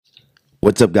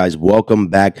What's up, guys? Welcome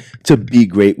back to Be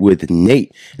Great with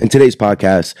Nate. In today's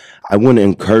podcast, I want to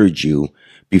encourage you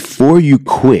before you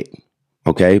quit,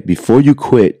 okay? Before you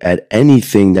quit at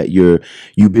anything that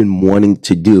you've been wanting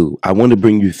to do, I want to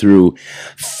bring you through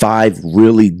 5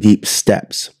 really deep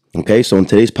steps. Okay, so in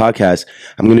today's podcast,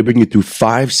 I'm going to bring you through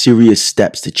 5 serious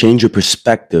steps to change your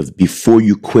perspective before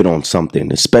you quit on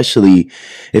something, especially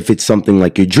if it's something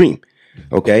like your dream.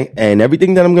 Okay, and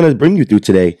everything that I'm going to bring you through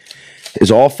today is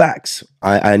all facts.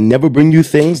 I never bring you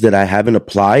things that I haven't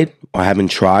applied or haven't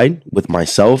tried with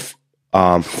myself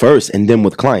first and then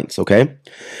with clients, okay?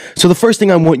 So the first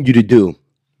thing I want you to do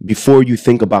before you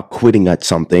think about quitting at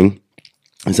something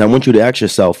is I want you to ask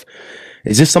yourself,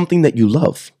 is this something that you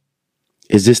love?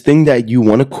 Is this thing that you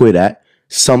want to quit at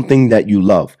something that you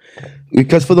love?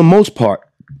 Because for the most part,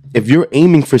 if you're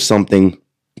aiming for something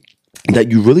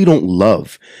that you really don't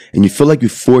love and you feel like you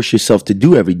force yourself to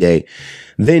do every day,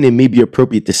 then it may be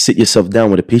appropriate to sit yourself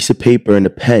down with a piece of paper and a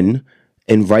pen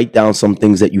and write down some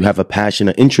things that you have a passion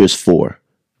or interest for.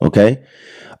 Okay.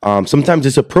 Sometimes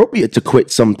it's appropriate to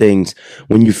quit some things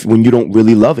when you don't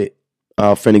really love it.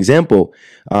 For an example,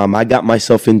 I got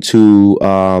myself into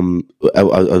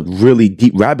a really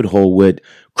deep rabbit hole with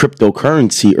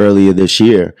cryptocurrency earlier this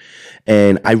year.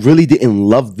 And I really didn't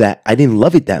love that. I didn't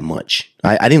love it that much.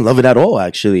 I didn't love it at all,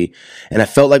 actually. And I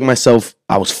felt like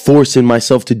I was forcing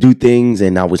myself to do things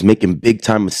and I was making big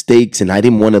time mistakes and I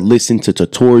didn't want to listen to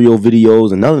tutorial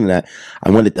videos and none of that. I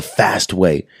wanted the fast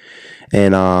way.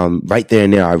 And right there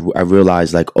and there, I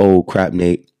realized like, oh crap,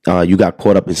 Nate, you got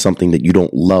caught up in something that you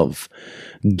don't love.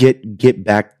 Get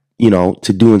back,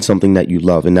 to doing something that you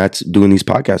love. And that's doing these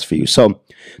podcasts for you. So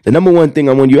the number one thing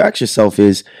I want you to ask yourself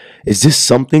is this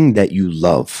something that you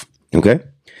love? Okay.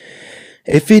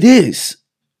 If it is,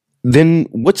 then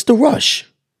what's the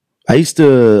rush? I used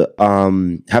to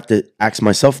have to ask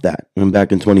myself that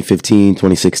back in 2015,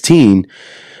 2016,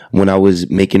 when I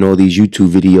was making all these YouTube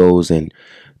videos and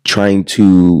trying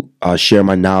to share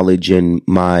my knowledge and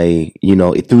my,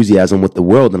 enthusiasm with the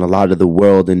world and a lot of the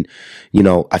world. And,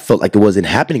 I felt like it wasn't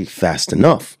happening fast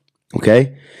enough.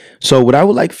 Okay. So what I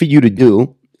would like for you to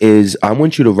do is I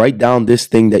want you to write down this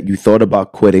thing that you thought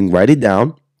about quitting, write it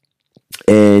down.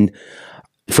 And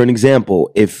for an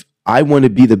example, if I want to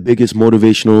be the biggest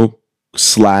motivational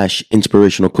 /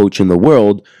 inspirational coach in the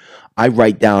world, I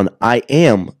write down, I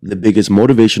am the biggest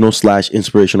motivational /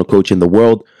 inspirational coach in the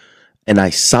world. And I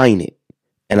sign it.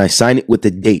 And I sign it with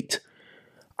a date.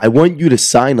 I want you to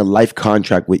sign a life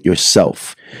contract with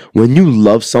yourself. When you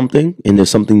love something and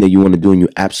there's something that you want to do and you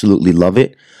absolutely love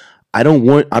it, I don't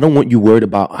want you worried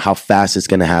about how fast it's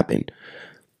going to happen.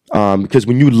 Because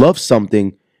when you love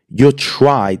something, you'll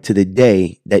try to the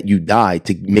day that you die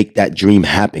to make that dream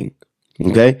happen.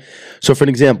 Okay? So for an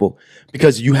example,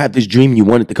 because you have this dream you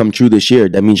want it to come true this year,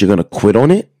 that means you're going to quit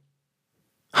on it?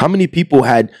 How many people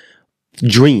had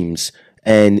dreams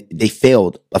and they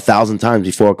failed 1,000 times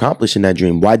before accomplishing that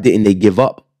dream? Why didn't they give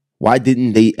up? Why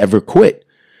didn't they ever quit?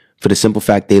 For the simple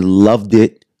fact they loved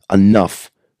it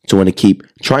enough to want to keep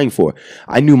trying for it.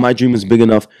 I knew my dream was big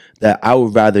enough that I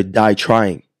would rather die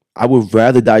trying. I would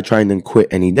rather die trying than quit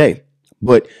any day.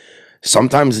 But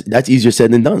sometimes that's easier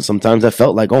said than done. Sometimes I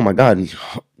felt like, oh my God,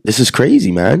 this is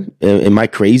crazy, man. Am I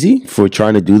crazy for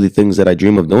trying to do the things that I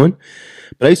dream of doing?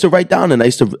 But I used to write down and I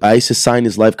used to sign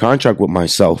this life contract with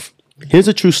myself. Here's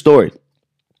a true story.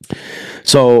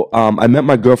 So I met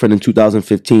my girlfriend in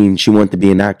 2015. She wanted to be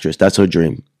an actress. That's her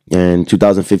dream. And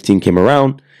 2015 came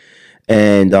around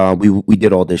and we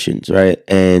did auditions, right?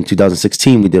 And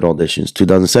 2016 we did auditions.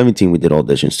 2017 we did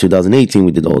auditions. 2018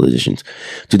 we did auditions.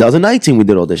 2019 we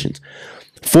did auditions.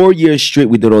 4 years straight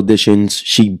we did auditions.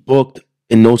 She booked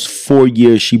in those 4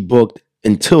 years. She booked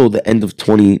until the end of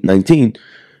 2019.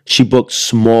 She booked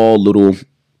small little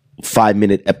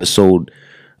 5-minute episode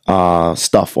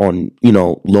stuff on,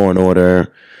 Law and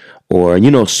Order or,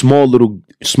 small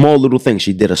little things.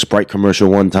 She did a Sprite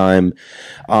commercial one time.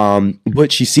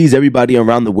 But she sees everybody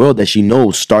around the world that she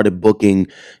knows started booking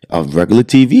a regular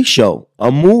TV show,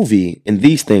 a movie, and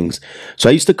these things. So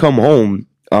I used to come home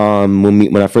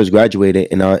when I first graduated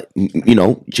and,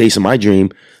 chasing my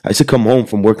dream. I used to come home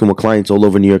from working with clients all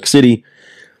over New York City.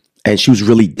 And she was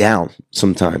really down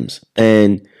sometimes.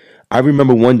 And I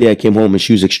remember one day I came home and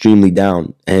she was extremely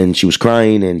down and she was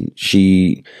crying and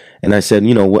I said,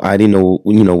 I didn't know,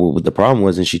 what the problem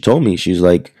was. And she told me, she's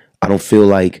like, I don't feel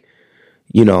like,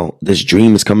 this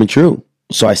dream is coming true.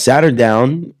 So I sat her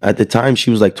down. At the time,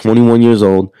 she was like 21 years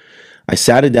old. I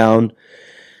sat her down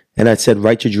and I said,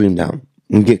 write your dream down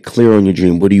and get clear on your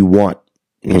dream. What do you want?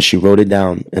 And she wrote it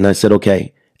down. And I said,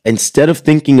 okay, instead of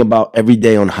thinking about every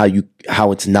day on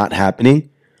how it's not happening,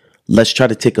 let's try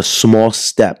to take a small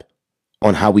step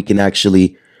on how we can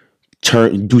actually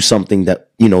do something that,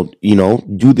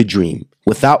 do the dream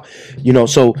without,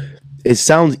 so it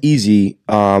sounds easy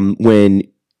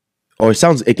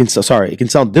it can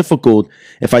sound difficult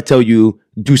if I tell you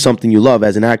do something you love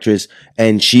as an actress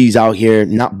and she's out here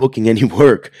not booking any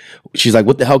work. She's like,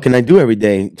 what the hell can I do every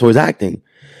day towards acting?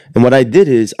 And what I did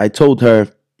is I told her,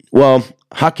 well,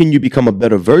 how can you become a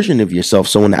better version of yourself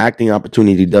so when the acting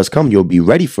opportunity does come, you'll be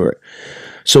ready for it?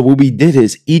 So what we did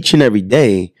is each and every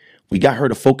day, we got her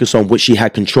to focus on what she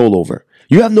had control over.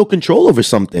 You have no control over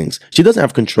some things. She doesn't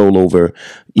have control over,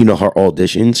 her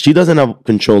auditions. She doesn't have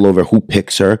control over who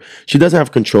picks her. She doesn't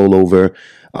have control over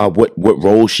what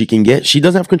roles she can get. She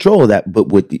doesn't have control of that. But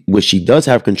what she does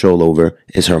have control over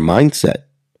is her mindset,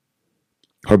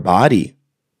 her body,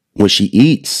 what she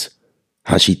eats,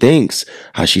 how she thinks,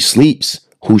 how she sleeps,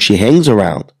 who she hangs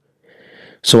around.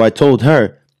 So I told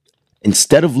her,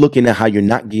 instead of looking at how you're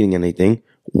not getting anything,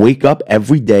 wake up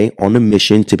every day on a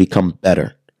mission to become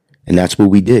better. And that's what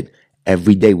we did.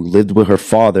 Every day we lived with her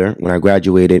father when I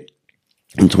graduated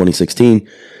in 2016.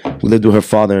 We lived with her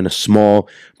father in a small,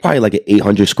 probably like an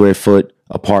 800 square foot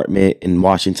apartment in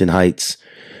Washington Heights.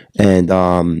 And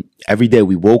every day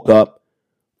we woke up,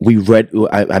 we read,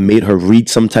 I made her read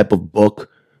some type of book,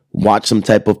 watch some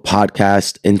type of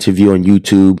podcast interview on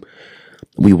YouTube.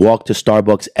 We walked to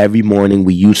Starbucks every morning.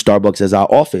 We used Starbucks as our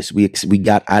office. We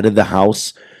got out of the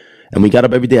house and we got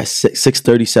up every day at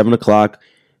 6:30, 7 o'clock.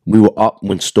 We were up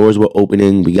when stores were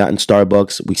opening. We got in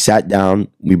Starbucks. We sat down.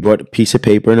 We brought a piece of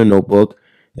paper and a notebook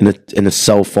and a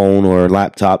cell phone or a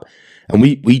laptop. And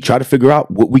we try to figure out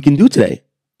what we can do today,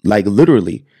 like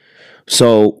literally.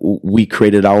 So we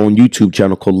created our own YouTube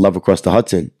channel called Love Across the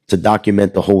Hudson to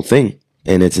document the whole thing.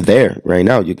 And it's there right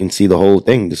now. You can see the whole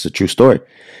thing. This is a true story.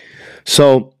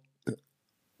 So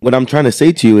what I'm trying to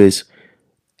say to you is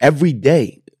every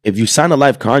day, if you sign a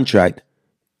live contract,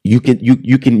 you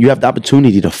have the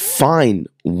opportunity to find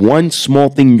one small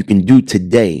thing you can do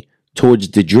today towards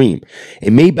the dream.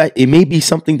 It may be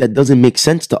something that doesn't make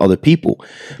sense to other people,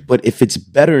 but if it's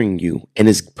bettering you and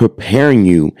is preparing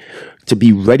you to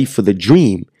be ready for the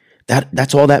dream,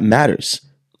 that's all that matters.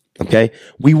 Okay?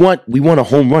 We want a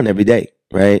home run every day,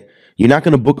 right? You're not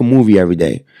going to book a movie every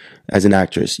day as an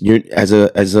actress. You're as a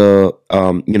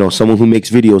someone who makes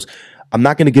videos. I'm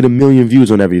not going to get 1 million views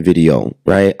on every video,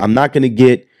 right? I'm not going to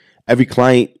get every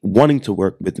client wanting to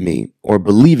work with me or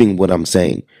believing what I'm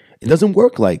saying. It doesn't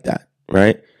work like that,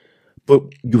 right? But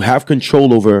you have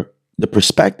control over the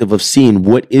perspective of seeing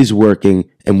what is working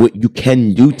and what you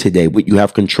can do today, what you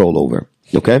have control over,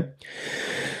 okay?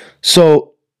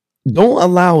 So don't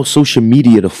allow social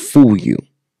media to fool you.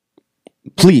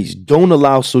 Please don't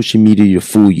allow social media to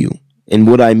fool you. And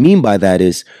what I mean by that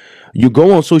is you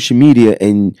go on social media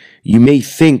and you may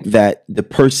think that the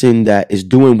person that is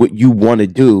doing what you want to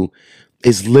do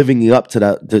is living up to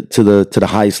the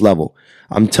highest level.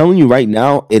 I'm telling you right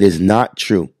now, it is not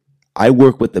true. I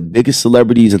work with the biggest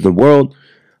celebrities in the world.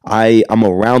 I'm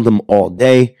around them all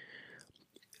day.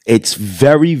 It's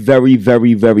very, very,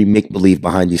 very, very make-believe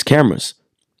behind these cameras.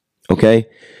 Okay?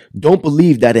 Don't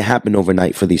believe that it happened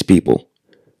overnight for these people.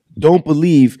 Don't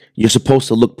believe you're supposed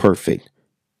to look perfect.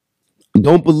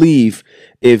 Don't believe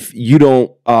if you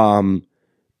don't,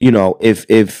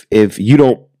 if you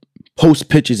don't post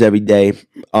pictures every day,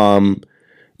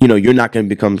 you're not going to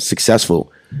become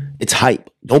successful. It's hype.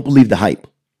 Don't believe the hype.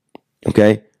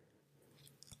 Okay.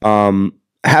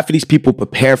 Half of these people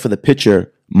prepare for the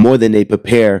picture more than they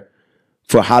prepare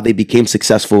for how they became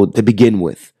successful to begin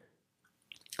with.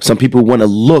 Some people want to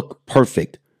look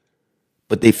perfect,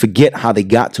 but they forget how they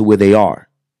got to where they are.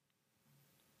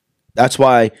 That's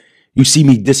why you see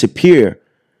me disappear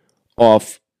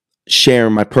off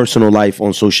sharing my personal life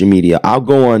on social media. I'll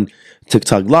go on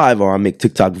TikTok Live or I'll make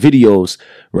TikTok videos,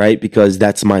 right? Because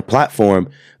that's my platform.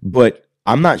 But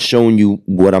I'm not showing you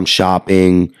what I'm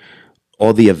shopping,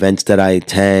 all the events that I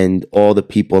attend, all the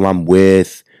people I'm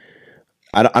with.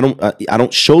 I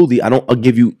don't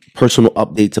give you personal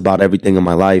updates about everything in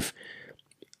my life.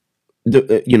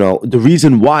 The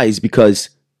reason why is because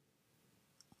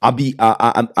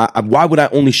why would I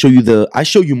only show you I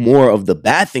show you more of the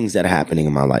bad things that are happening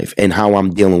in my life and how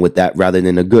I'm dealing with that rather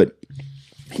than the good.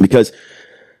 Because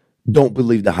don't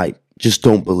believe the hype. Just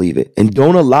don't believe it. And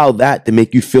don't allow that to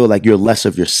make you feel like you're less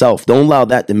of yourself. Don't allow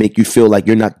that to make you feel like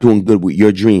you're not doing good with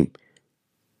your dream.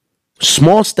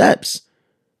 Small steps.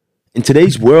 In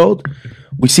today's world,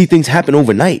 we see things happen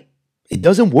overnight. It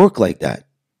doesn't work like that.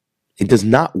 It does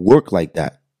not work like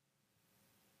that.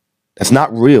 That's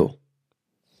not real.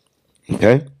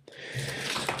 Okay?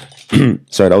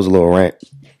 Sorry, that was a little rant.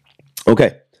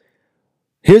 Okay.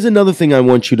 Here's another thing I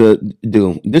want you to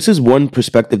do. This is one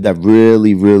perspective that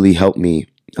really, really helped me.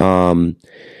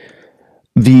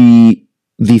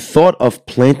 The thought of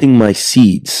planting my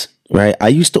seeds, right? I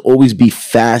used to always be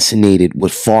fascinated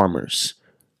with farmers,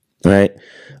 right?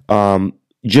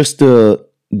 Just the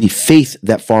faith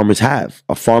that farmers have.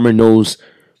 A farmer knows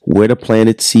where to plant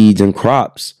its seeds and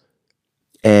crops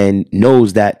and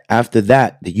knows that after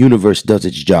that, the universe does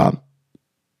its job.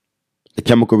 The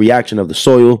chemical reaction of the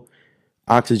soil,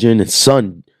 oxygen, and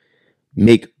sun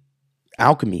make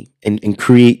alchemy and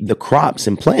create the crops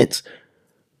and plants.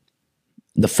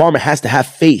 The farmer has to have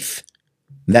faith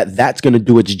that that's going to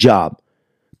do its job.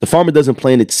 The farmer doesn't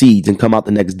plant its seeds and come out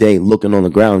the next day looking on the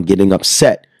ground, getting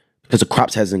upset because the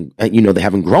crops they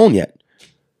haven't grown yet.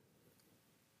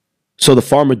 So the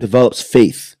farmer develops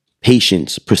faith,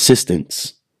 patience,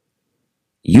 persistence.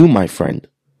 You, my friend,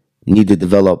 need to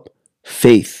develop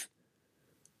faith,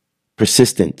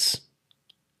 persistence.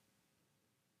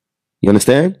 You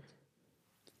understand?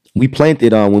 We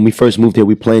planted, when we first moved here,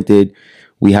 we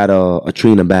had a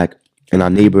tree in the back, and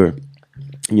our neighbor,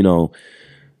 he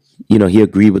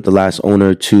agreed with the last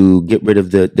owner to get rid of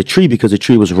the tree because the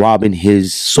tree was robbing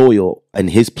his soil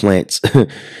and his plants.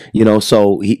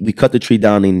 So we cut the tree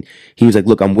down, and he was like,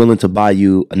 look, I'm willing to buy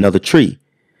you another tree.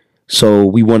 So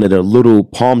we wanted a little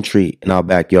palm tree in our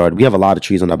backyard. We have a lot of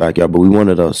trees in our backyard, but we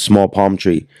wanted a small palm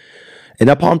tree. And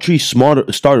that palm tree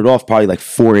started off probably like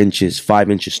 4 inches,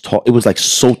 5 inches tall. It was like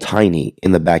so tiny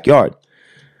in the backyard.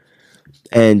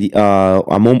 And I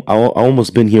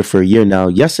almost been here for a year now.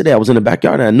 Yesterday I was in the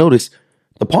backyard and I noticed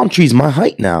the palm tree is my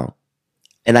height now.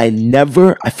 And I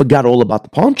forgot all about the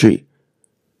palm tree.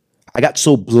 I got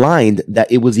so blind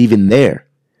that it was even there.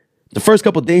 The first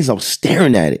couple of days I was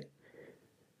staring at it.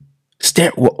 Is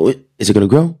it going to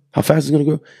grow? How fast is it going to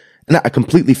grow? And I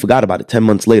completely forgot about it 10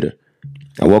 months later.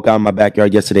 I woke out in my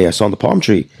backyard yesterday. I saw the palm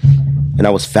tree and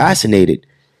I was fascinated.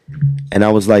 And I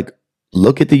was like,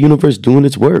 look at the universe doing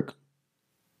its work.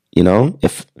 I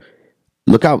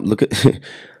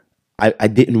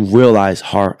didn't realize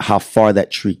how far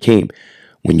that tree came.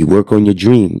 When you work on your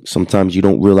dream, sometimes you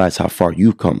don't realize how far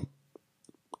you've come.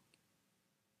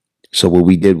 So what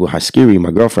we did with Haskiri,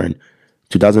 my girlfriend,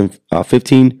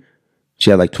 2015, she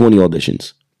had like 20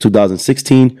 auditions.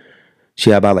 2016, she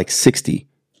had about like 60.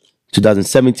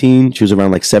 2017, she was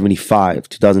around like 75.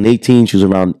 2018, she was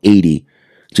around 80.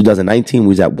 2019, we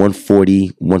was at 140,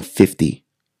 150.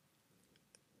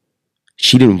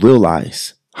 She didn't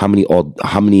realize how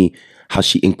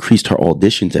she increased her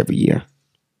auditions every year.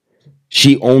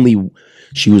 She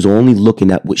was only looking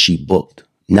at what she booked,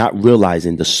 not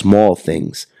realizing the small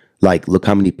things. Like, look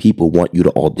how many people want you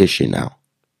to audition now.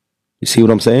 You see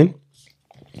what I'm saying?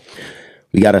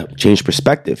 We got to change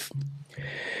perspective.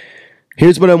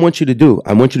 Here's what I want you to do.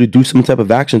 I want you to do some type of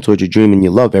action towards your dream and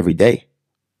your love every day.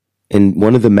 And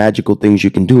one of the magical things you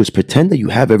can do is pretend that you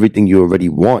have everything you already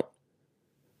want.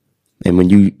 And when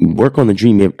you work on the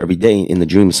dream every day, and the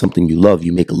dream is something you love,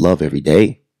 you make love every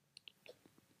day.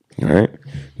 All right?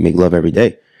 You make love every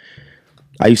day.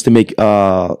 I used to make,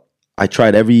 I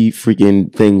tried every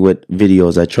freaking thing with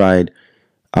videos.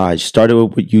 I started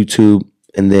with YouTube,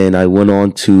 and then I went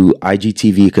on to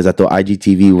IGTV because I thought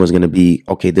IGTV was going to be,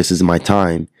 okay, this is my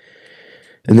time.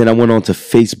 And then I went on to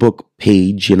Facebook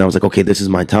page, and I was like, okay, this is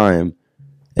my time.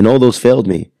 And all those failed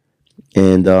me.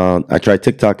 And I tried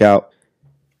TikTok out.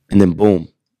 And then boom,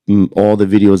 all the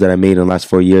videos that I made in the last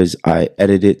 4 years, I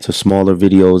edited to smaller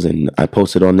videos and I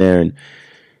posted on there, and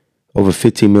over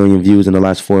 15 million views in the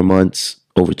last 4 months,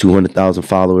 over 200,000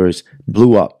 followers,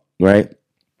 blew up, right?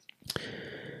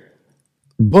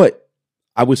 But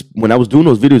when I was doing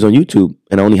those videos on YouTube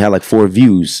and I only had like 4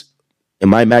 views, in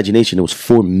my imagination, it was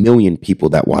 4 million people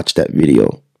that watched that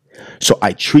video. So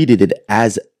I treated it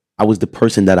as I was the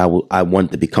person that I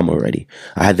wanted to become already.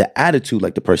 I had the attitude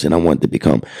like the person I wanted to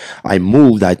become. I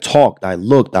moved, I talked, I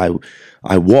looked, I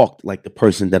walked like the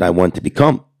person that I wanted to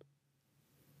become.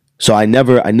 So I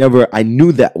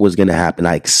knew that was going to happen.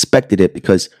 I expected it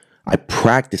because I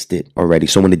practiced it already.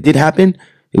 So when it did happen,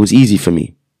 it was easy for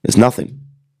me. It's nothing.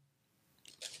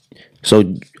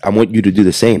 So I want you to do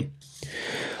the same.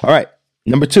 All right.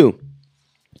 Number 2,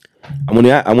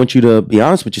 I want you to be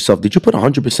honest with yourself. Did you put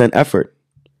 100% effort?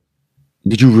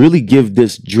 Did you really give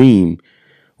this dream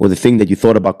or the thing that you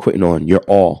thought about quitting on your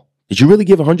all? Did you really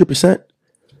give 100%?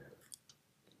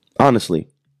 Honestly.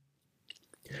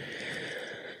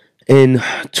 In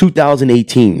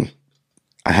 2018,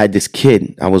 I had this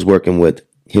kid I was working with.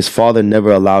 His father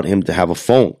never allowed him to have a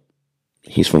phone.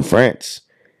 He's from France.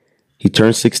 He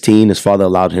turned 16. His father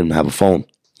allowed him to have a phone.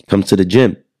 He comes to the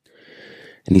gym.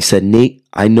 And he said, Nate,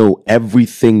 I know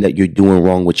everything that you're doing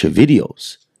wrong with your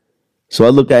videos. So I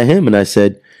looked at him and I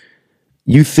said,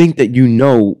 you think that you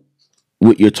know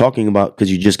what you're talking about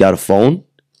because you just got a phone?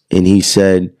 And he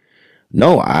said,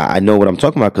 no, I know what I'm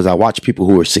talking about because I watch people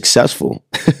who are successful.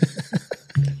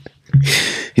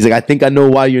 He's like, I think I know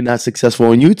why you're not successful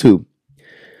on YouTube.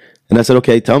 And I said,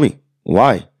 okay, tell me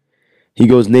why. He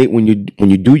goes, Nate, when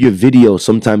you do your video,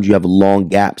 sometimes you have long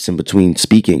gaps in between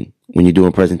speaking when you're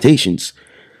doing presentations.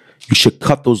 You should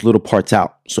cut those little parts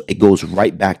out so it goes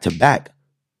right back to back,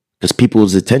 because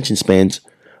people's attention spans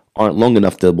aren't long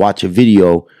enough to watch a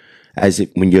video as if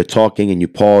when you're talking and you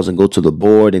pause and go to the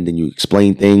board and then you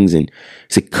explain things, and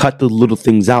to cut the little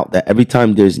things out that every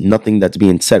time there's nothing that's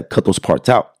being said, cut those parts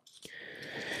out.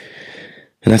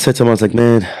 And I said to him, I was like,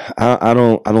 man, I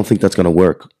don't think that's gonna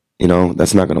work.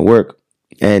 That's not gonna work.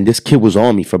 And this kid was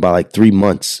on me for about like 3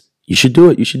 months. You should do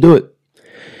it. You should do it.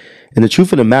 And the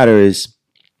truth of the matter is,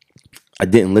 I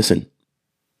didn't listen,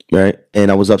 right? And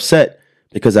I was upset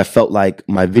because I felt like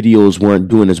my videos weren't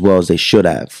doing as well as they should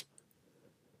have.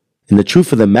 And the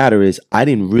truth of the matter is, I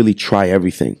didn't really try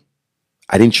everything.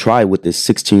 I didn't try what this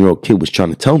 16-year-old kid was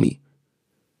trying to tell me.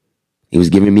 He was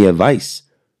giving me advice.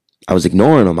 I was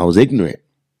ignoring him. I was ignorant.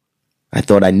 I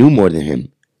thought I knew more than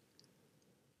him.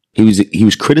 He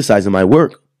was criticizing my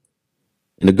work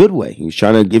in a good way. He was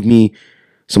trying to give me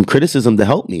some criticism to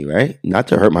help me, right? Not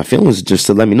to hurt my feelings, just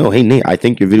to let me know, hey, Nate, I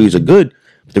think your videos are good,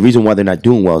 but the reason why they're not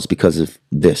doing well is because of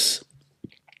this.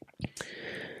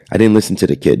 I didn't listen to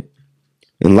the kid.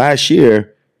 And last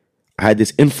year, I had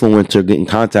this influencer get in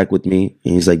contact with me,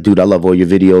 and he's like, dude, I love all your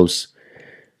videos.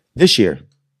 This year,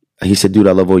 he said, dude,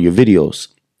 I love all your videos.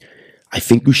 I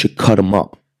think you should cut them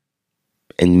up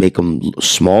and make them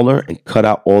smaller and cut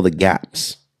out all the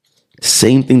gaps.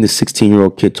 Same thing the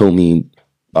 16-year-old kid told me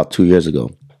about 2 years ago.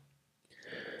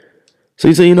 So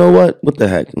he said, you know what? What the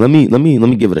heck? Let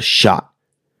me give it a shot.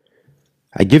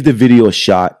 I give the video a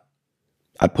shot.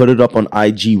 I put it up on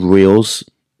IG Reels,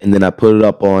 and then I put it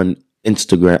up on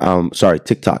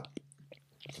TikTok.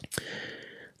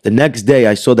 The next day,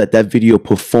 I saw that video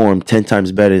performed 10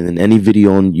 times better than any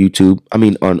video on Instagram.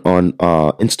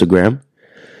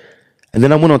 And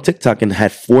then I went on TikTok and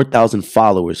had 4,000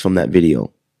 followers from that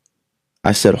video.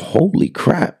 I said, holy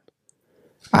crap.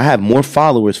 I have more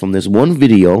followers from this one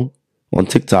video on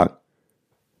TikTok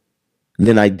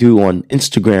than I do on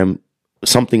Instagram,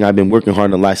 something I've been working hard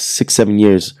in the last 6-7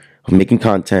 years of making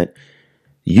content.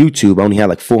 YouTube, I only had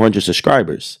like 400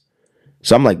 subscribers.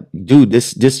 So I'm like, dude,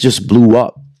 this just blew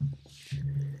up.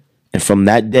 And from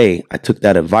that day, I took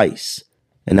that advice.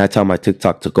 And that's how my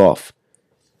TikTok took off.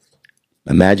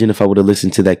 Imagine if I would have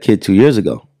listened to that kid 2 years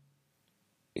ago.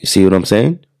 You see what I'm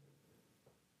saying?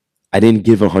 I didn't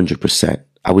give 100%.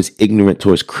 I was ignorant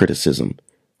towards criticism.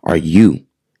 Are you?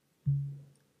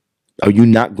 Are you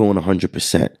not going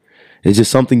 100%? Is it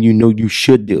something you know you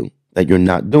should do that you're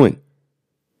not doing?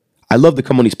 I love to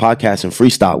come on these podcasts and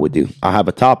freestyle with you. I'll have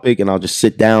a topic and I'll just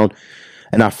sit down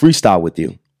and I'll freestyle with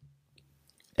you.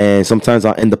 And sometimes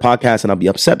I'll end the podcast and I'll be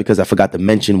upset because I forgot to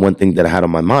mention one thing that I had on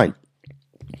my mind.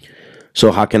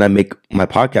 So how can I make my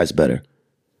podcast better?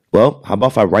 Well, how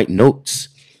about if I write notes?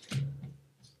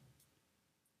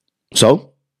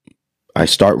 So I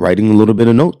start writing a little bit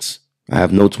of notes. I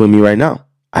have notes with me right now.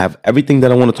 I have everything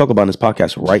that I want to talk about in this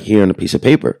podcast right here on a piece of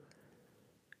paper.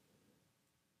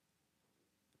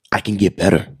 I can get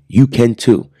better. You can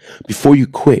too. Before you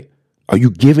quit, are you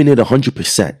giving it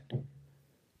 100%?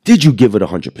 Did you give it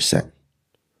 100%?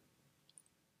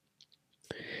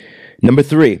 Number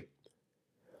 3,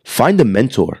 find a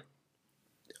mentor.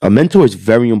 A mentor is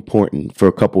very important for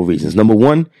a couple of reasons. Number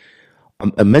 1,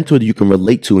 a mentor that you can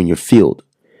relate to in your field.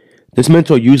 This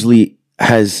mentor usually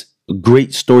has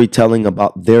great storytelling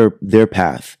about their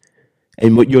path.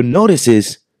 And what you'll notice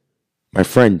is, my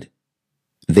friend,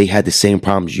 they had the same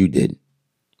problems you did.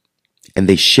 And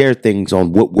they share things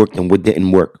on what worked and what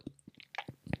didn't work.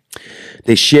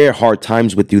 They share hard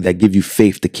times with you that give you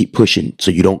faith to keep pushing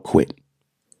so you don't quit.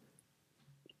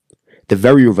 They're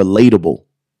very relatable.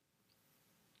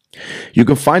 You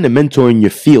can find a mentor in your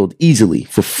field easily,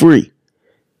 for free.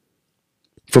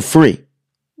 For free.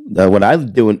 What I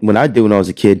did when I was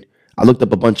a kid, I looked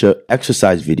up a bunch of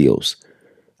exercise videos.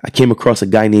 I came across a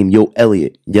guy named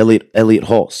Elliot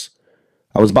Hulse.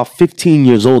 I was about 15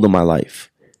 years old in my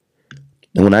life.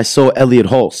 And when I saw Elliot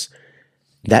Hulse,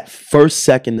 that first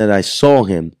second that I saw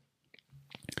him,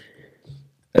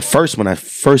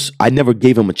 I never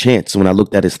gave him a chance when I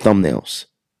looked at his thumbnails.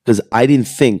 Because I didn't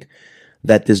think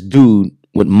that this dude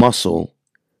with muscle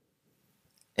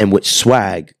and with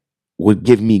swag would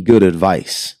give me good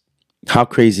advice. How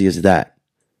crazy is that?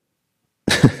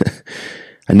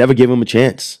 I never gave him a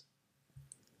chance.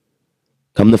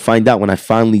 Come to find out, when I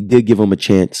finally did give him a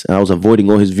chance, and I was avoiding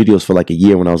all his videos for like a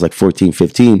year when I was like 14,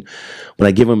 15, when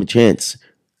I gave him a chance,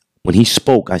 when he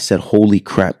spoke, I said, holy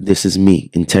crap, this is me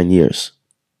in 10 years.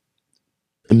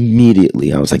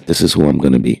 Immediately, I was like, this is who I'm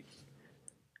going to be.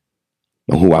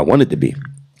 Or who I wanted to be.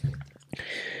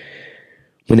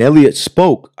 When Elliot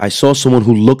spoke, I saw someone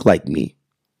who looked like me.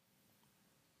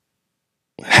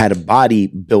 Had a body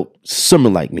built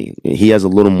similar like me. He has a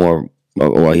little more,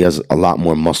 or he has a lot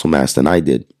more muscle mass than I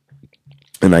did.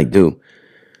 And I do.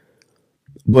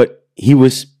 But he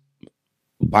was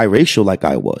biracial like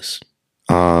I was.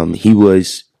 He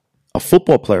was a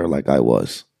football player like I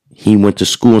was. He went to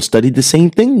school and studied the same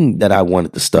thing that I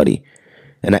wanted to study.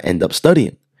 And I ended up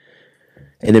studying.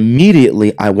 And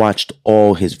immediately I watched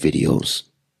all his videos.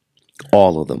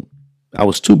 All of them. I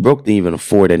was too broke to even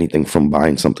afford anything from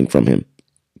buying something from him.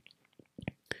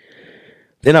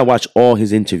 Then I watched all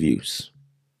his interviews.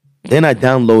 Then I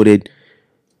downloaded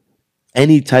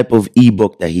any type of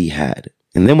ebook that he had.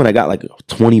 And then when I got like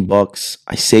 $20,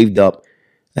 I saved up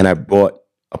and I bought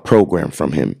a program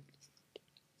from him.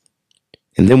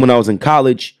 And then when I was in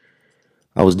college,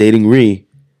 I was dating Ree.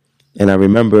 And I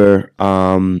remember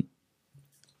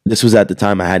this was at the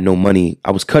time I had no money.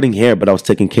 I was cutting hair, but I was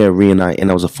taking care of Ree and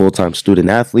I was a full-time student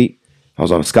athlete. I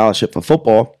was on a scholarship for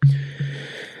football.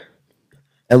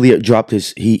 Elliot dropped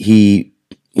he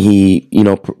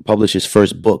published his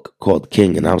first book called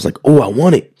King, and I was like, oh, I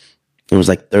want it. It was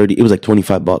like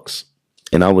 $25.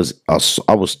 And I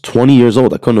was 20 years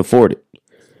old. I couldn't afford it.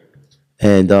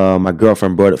 And my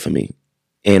girlfriend bought it for me.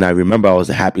 And I remember I was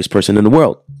the happiest person in the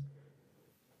world.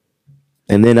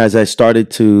 And then as I started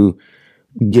to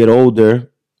get older,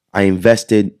 I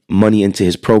invested money into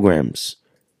his programs.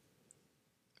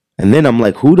 And then I'm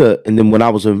like, and then when I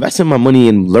was investing my money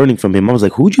and learning from him, I was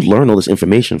like, who'd you learn all this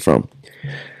information from?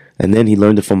 And then he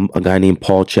learned it from a guy named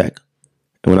Paul Chek.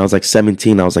 And when I was like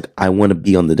 17, I was like, I want to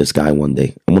be under this guy one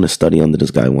day. I want to study under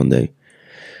this guy one day.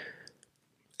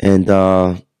 And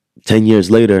 10 years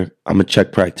later, I'm a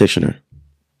Chek practitioner.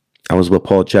 I was with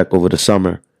Paul Chek over the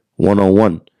summer,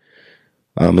 one-on-one,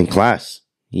 in class.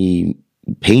 He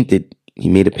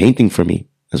made a painting for me.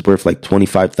 It's worth like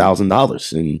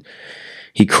 $25,000. And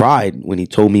he cried when he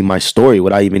told me my story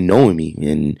without even knowing me.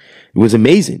 And it was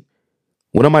amazing.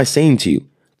 What am I saying to you?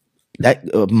 That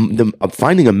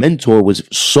finding a mentor was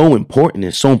so important.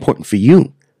 It's so important for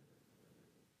you.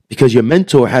 Because your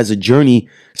mentor has a journey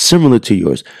similar to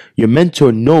yours. Your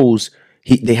mentor knows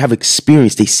they have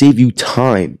experience. They save you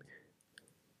time.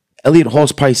 Elliot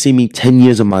Hall's probably saved me 10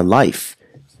 years of my life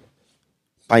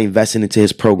by investing into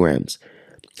his programs.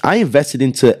 I invested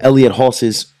into Elliot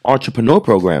Hall's entrepreneur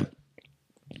program.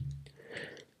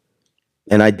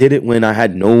 And I did it when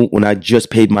I just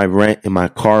paid my rent and my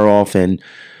car off, and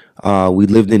we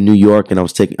lived in New York, and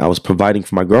I was providing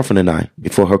for my girlfriend and I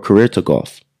before her career took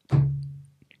off.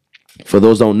 For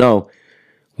those who don't know,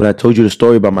 when I told you the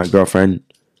story about my girlfriend,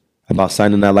 about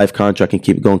signing that life contract and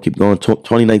keep going,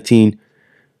 2019,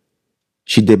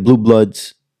 she did Blue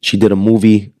Bloods. She did a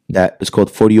movie that is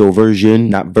called 40-Year-Old Virgin,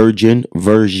 not Virgin,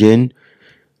 Version.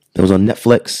 It was on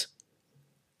Netflix.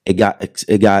 It got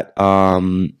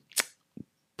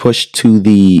pushed to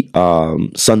the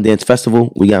Sundance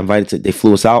Festival. We got invited they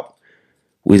flew us out.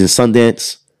 We was in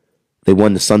Sundance. They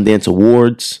won the Sundance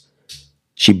Awards.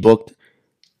 She booked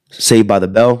Saved by the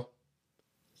Bell,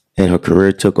 and her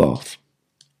career took off.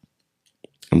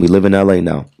 And we live in LA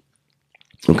now.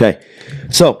 Okay,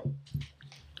 so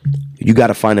you got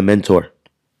to find a mentor.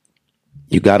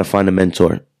 You got to find a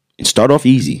mentor. And start off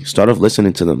easy. Start off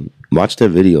listening to them. Watch their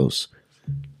videos.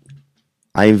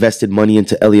 I invested money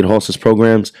into Elliot Hall's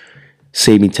programs,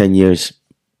 saved me 10 years,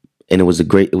 and it was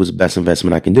the best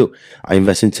investment I can do. I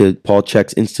invested into Paul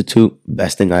Chek's Institute,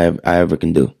 best thing I ever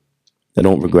can do. I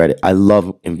don't regret it. I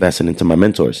love investing into my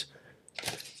mentors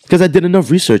because I did enough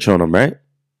research on them, right?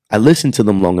 I listened to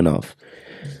them long enough.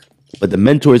 But the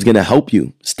mentor is going to help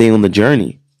you stay on the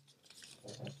journey.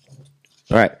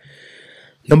 All right.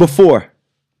 Number 4,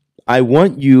 I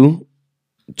want you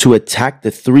to attack the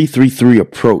 3-3-3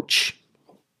 approach.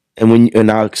 And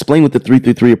I'll explain what the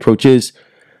 3-3-3 approach is,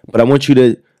 but I want you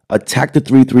to attack the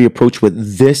 3-3 approach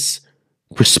with this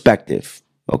perspective,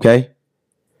 okay?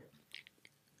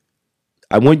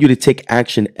 I want you to take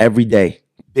action every day,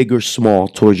 big or small,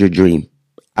 towards your dream.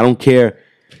 I don't care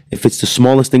if it's the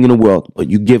smallest thing in the world, but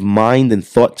you give mind and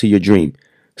thought to your dream.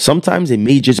 Sometimes it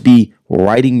may just be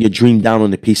writing your dream down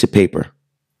on a piece of paper.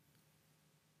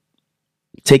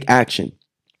 Take action.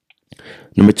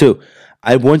 Number 2,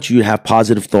 I want you to have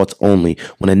positive thoughts only.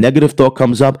 When a negative thought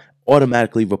comes up,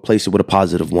 automatically replace it with a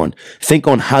positive one. Think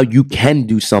on how you can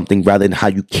do something rather than how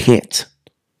you can't.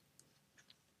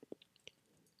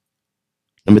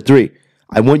 Number 3,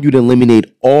 I want you to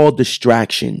eliminate all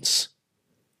distractions.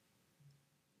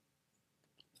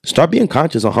 Start being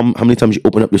conscious on how many times you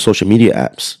open up your social media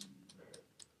apps.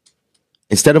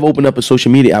 Instead of opening up a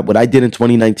social media app, what I did in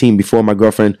 2019 before my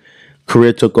girlfriend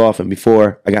career took off and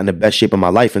before I got in the best shape of my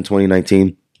life in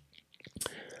 2019,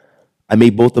 I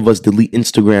made both of us delete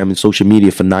Instagram and social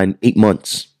media for 8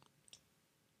 months.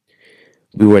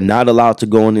 We were not allowed to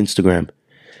go on Instagram.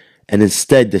 And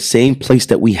instead, the same place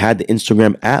that we had the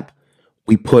Instagram app,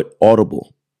 we put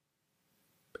Audible.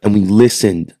 And we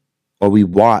listened or we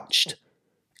watched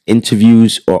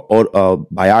interviews or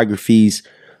biographies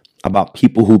about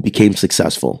people who became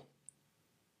successful.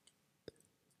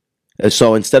 And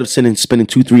so instead of spending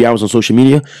 2-3 hours on social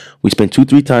media, we spend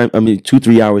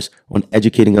 2-3 hours on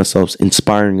educating ourselves,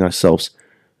 inspiring ourselves,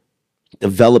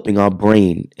 developing our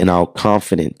brain and our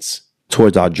confidence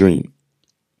towards our dream.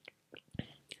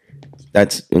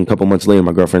 That's a couple months later,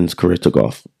 my girlfriend's career took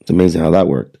off. It's amazing how that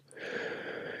worked.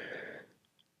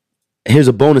 Here's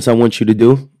a bonus I want you to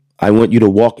do. I want you to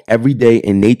walk every day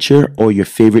in nature or your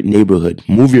favorite neighborhood.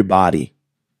 Move your body.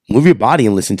 Move your body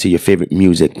and listen to your favorite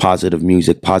music, positive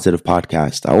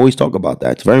podcast. I always talk about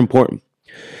that. It's very important.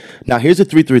 Now, here's a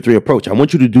 3-3-3 approach. I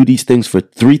want you to do these things for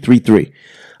 3-3-3.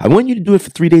 I want you to do it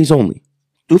for 3 days only.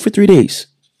 Do it for 3 days.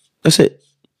 That's it.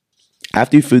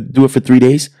 After you do it for 3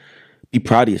 days, be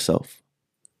proud of yourself.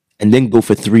 And then go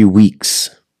for 3 weeks.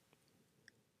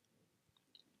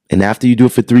 And after you do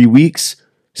it for 3 weeks,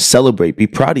 celebrate. Be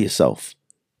proud of yourself.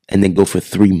 And then go for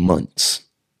 3 months.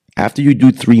 After you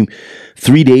do 3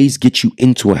 days, get you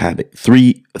into a habit.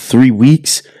 3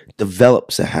 weeks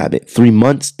develops a habit. 3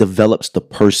 months develops the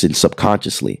person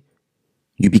subconsciously.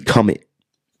 You become it.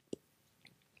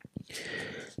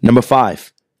 Number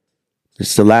 5. This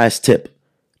is the last tip.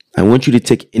 I want you to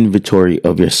take inventory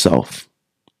of yourself.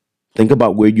 Think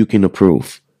about where you can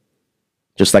improve.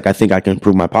 Just like I think I can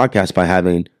improve my podcast by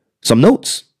having some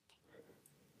notes.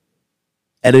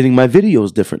 Editing my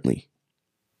videos differently.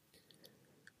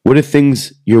 What are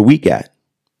things you're weak at?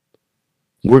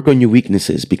 Work on your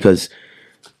weaknesses because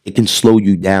it can slow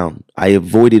you down. I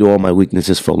avoided all my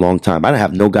weaknesses for a long time. I didn't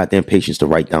have no goddamn patience to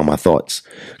write down my thoughts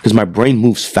because my brain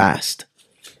moves fast.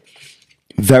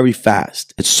 Very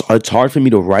fast. It's hard for me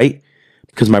to write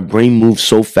because my brain moves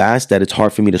so fast that it's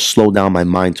hard for me to slow down my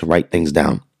mind to write things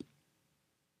down.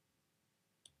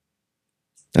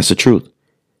 That's the truth.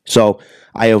 So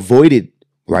I avoided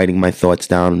writing my thoughts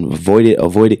down, avoid it,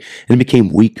 and it became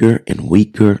weaker and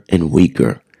weaker and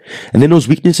weaker. And then those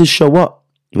weaknesses show up.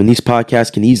 When these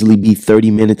podcasts can easily be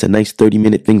 30 minutes, a nice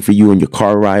 30-minute thing for you on your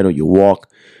car ride or your walk,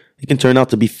 it can turn out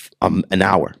to be an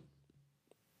hour.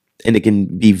 And it can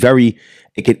be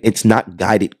it's not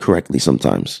guided correctly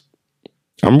sometimes.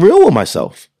 I'm real with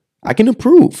myself. I can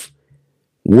improve.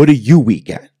 What are you weak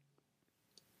at?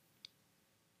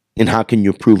 And how can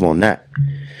you improve on that?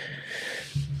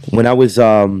 When I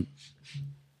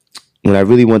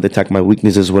really want to attack my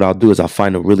weaknesses, what I'll do is I'll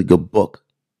find a really good book.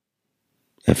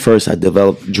 At first, I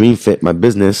developed DreamFit, my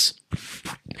business.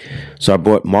 So I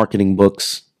bought marketing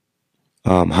books,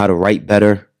 how to write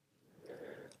better.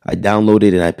 I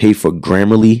downloaded and I paid for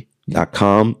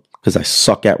Grammarly.com because I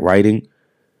suck at writing.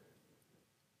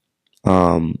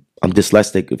 I'm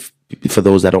dyslexic. For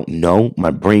those that don't know,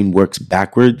 my brain works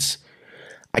backwards.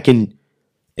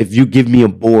 If you give me a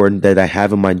board that I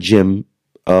have in my gym,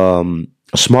 a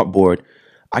smart board,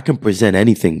 I can present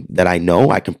anything that I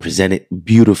know. I can present it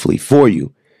beautifully for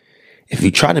you. If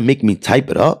you try to make me type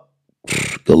it up,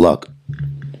 good luck.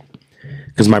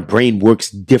 Because my brain works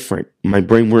different. My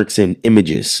brain works in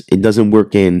images. It doesn't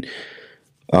work in,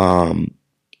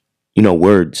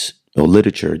 words or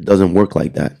literature. It doesn't work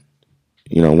like that.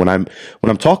 When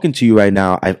I'm talking to you right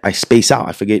now, I space out.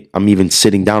 I forget I'm even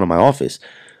sitting down in my office.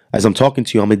 As I'm talking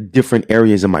to you, I'm in different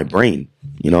areas of my brain.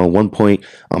 At one point,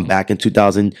 I'm back in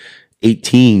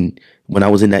 2018 when I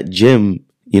was in that gym,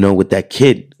 with that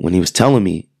kid, when he was telling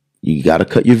me, you got to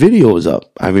cut your videos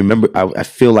up. I remember, I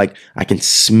feel like I can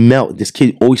smell, this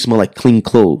kid always smelled like clean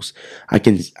clothes. I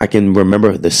can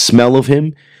remember the smell of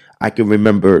him. I can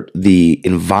remember the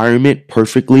environment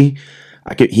perfectly.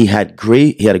 He had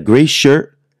a gray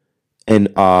shirt and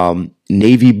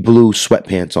navy blue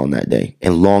sweatpants on that day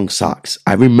and long socks.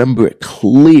 I remember it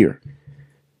clear.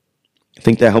 I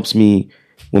think that helps me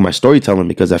with my storytelling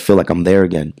because I feel like I'm there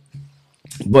again.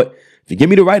 But if you get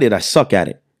me to write it, I suck at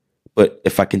it. But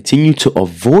if I continue to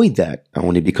avoid that, I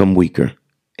only become weaker.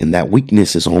 And that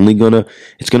weakness is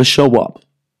it's gonna show up.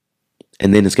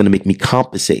 And then it's gonna make me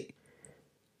compensate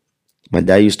My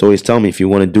dad used to always tell me, if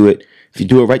you do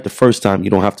it right the first time, you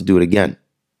don't have to do it again.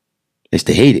 I used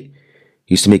to hate it.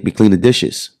 He used to make me clean the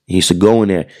dishes. He used to go in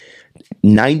there.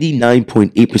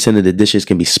 99.8% of the dishes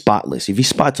can be spotless. If he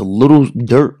spots a little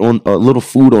dirt on a little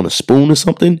food on a spoon or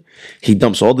something, he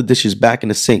dumps all the dishes back in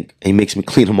the sink and he makes me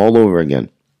clean them all over again.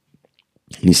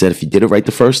 And he said if you did it right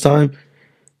the first time,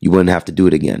 you wouldn't have to do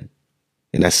it again.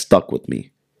 And that stuck with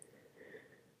me.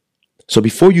 So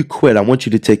before you quit, I want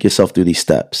you to take yourself through these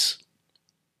steps.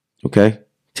 Okay?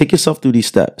 Take yourself through these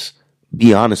steps.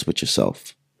 Be honest with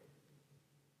yourself.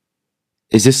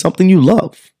 Is this something you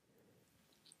love?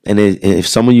 And if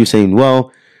some of you are saying,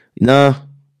 well, nah,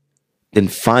 then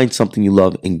find something you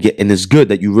love and it's good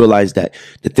that you realize that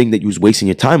the thing that you was wasting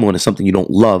your time on is something you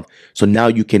don't love. So now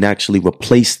you can actually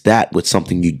replace that with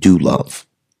something you do love.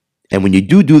 And when you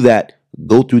do that,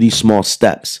 go through these small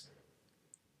steps.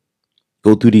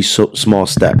 Go through these small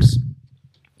steps.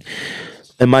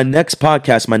 And my next solo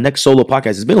podcast,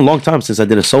 it's been a long time since I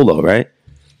did a solo, right?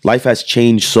 Life has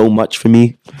changed so much for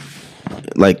me.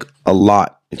 Like a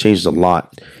lot. It changed a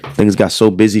lot. Things got so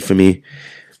busy for me.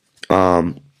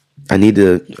 I need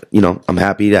to, I'm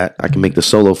happy that I can make the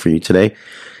solo for you today.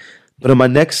 But on my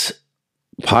next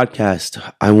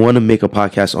podcast, I want to make a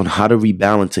podcast on how to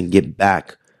rebalance and get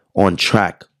back on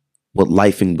track with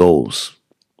life and goals.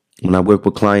 When I work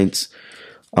with clients,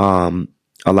 a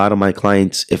lot of my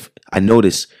clients, if I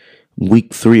notice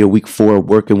week 3 or week 4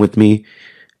 working with me,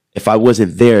 if I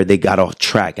wasn't there, they got off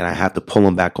track and I have to pull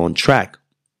them back on track.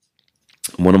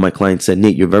 One of my clients said,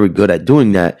 Nate, you're very good at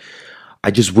doing that.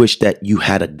 I just wish that you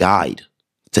had a guide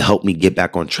to help me get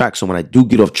back on track. So when I do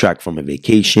get off track from a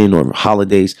vacation or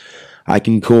holidays, I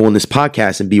can go on this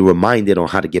podcast and be reminded on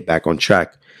how to get back on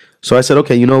track. So I said,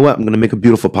 okay, you know what? I'm going to make a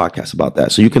beautiful podcast about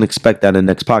that. So you can expect that in the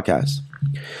next podcast.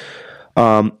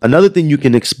 Another thing you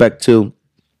can expect too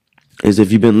is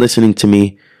if you've been listening to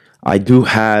me, I do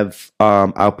have,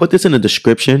 I'll put this in the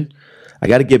description. I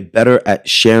got to get better at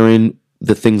sharing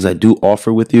the things I do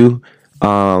offer with you.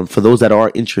 For those that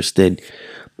are interested,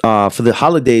 for the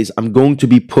holidays, I'm going to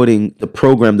be putting the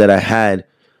program that I had,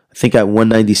 I think at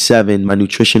 197, my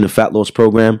nutrition and fat loss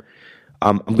program.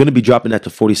 I'm going to be dropping that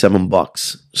to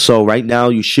 $47. So right now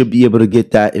you should be able to get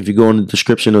that. If you go in the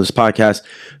description of this podcast,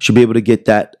 you should be able to get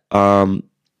that,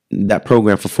 that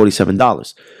program for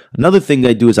 $47. Another thing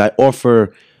I do is I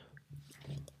offer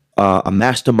a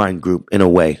mastermind group in a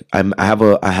way. I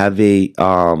have a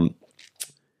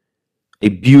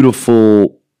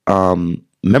beautiful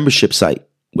membership site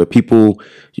where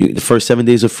the first 7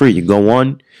 days are free. You go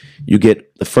on, you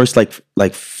get the first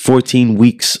like 14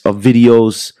 weeks of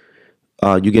videos.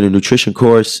 You get a nutrition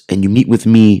course, and you meet with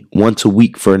me once a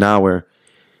week for an hour.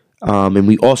 And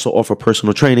we also offer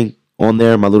personal training on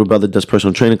there. My little brother does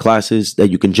personal training classes that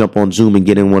you can jump on Zoom and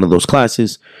get in one of those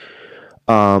classes.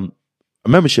 A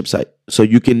membership site. So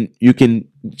you can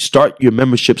start your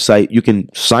membership site. You can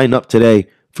sign up today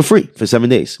for free for 7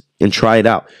 days and try it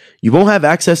out. You won't have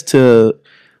access to,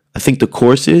 I think, the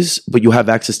courses, but you'll have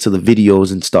access to the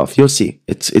videos and stuff. You'll see.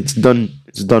 It's done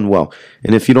well.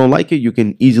 And if you don't like it, you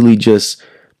can easily just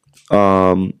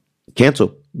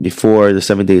cancel before the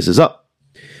 7 days is up.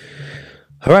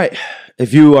 All right.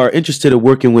 If you are interested in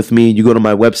working with me, you go to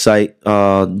my website,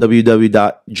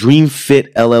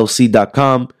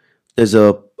 www.dreamfitllc.com.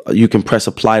 You can press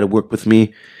apply to work with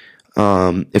me.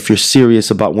 If you're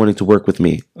serious about wanting to work with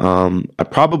me. I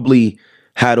probably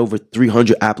had over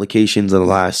 300 applications in the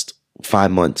last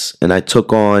 5 months, and I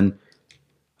took on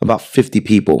about 50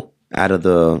 people out of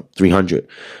the 300.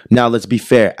 Now, let's be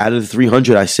fair. Out of the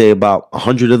 300, I say about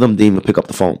 100 of them didn't even pick up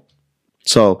the phone.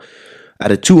 So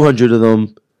out of 200 of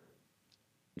them,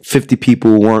 50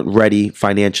 people weren't ready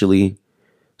financially.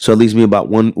 So it leaves me about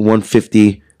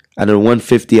 150. Out of the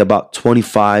 150, about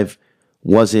 25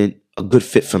 wasn't a good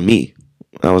fit for me.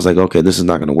 I was like, okay, this is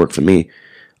not going to work for me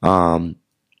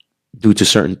due to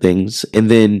certain things.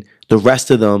 And then the rest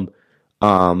of them,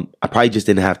 I probably just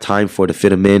didn't have time to fit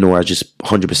them in, or I just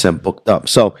 100% booked up.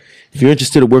 So if you're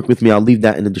interested to work with me, I'll leave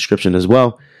that in the description as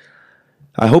well.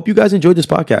 I hope you guys enjoyed this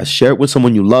podcast. Share it with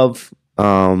someone you love.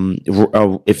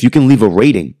 If you can leave a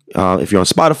rating, if you're on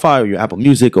Spotify or your Apple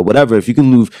Music or whatever, if you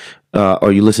can leave,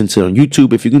 or you listen to it on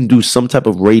YouTube, if you can do some type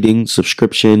of rating,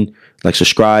 subscription, like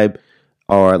subscribe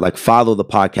or like follow the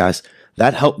podcast,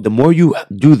 that help. The more you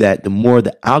do that, the more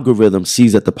the algorithm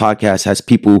sees that the podcast has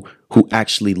people who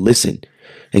actually listen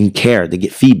and care. They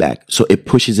get feedback, so it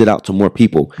pushes it out to more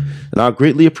people, and I'll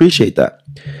greatly appreciate that.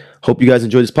 Hope you guys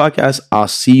enjoy this podcast. I'll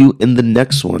see you in the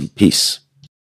next one. Peace.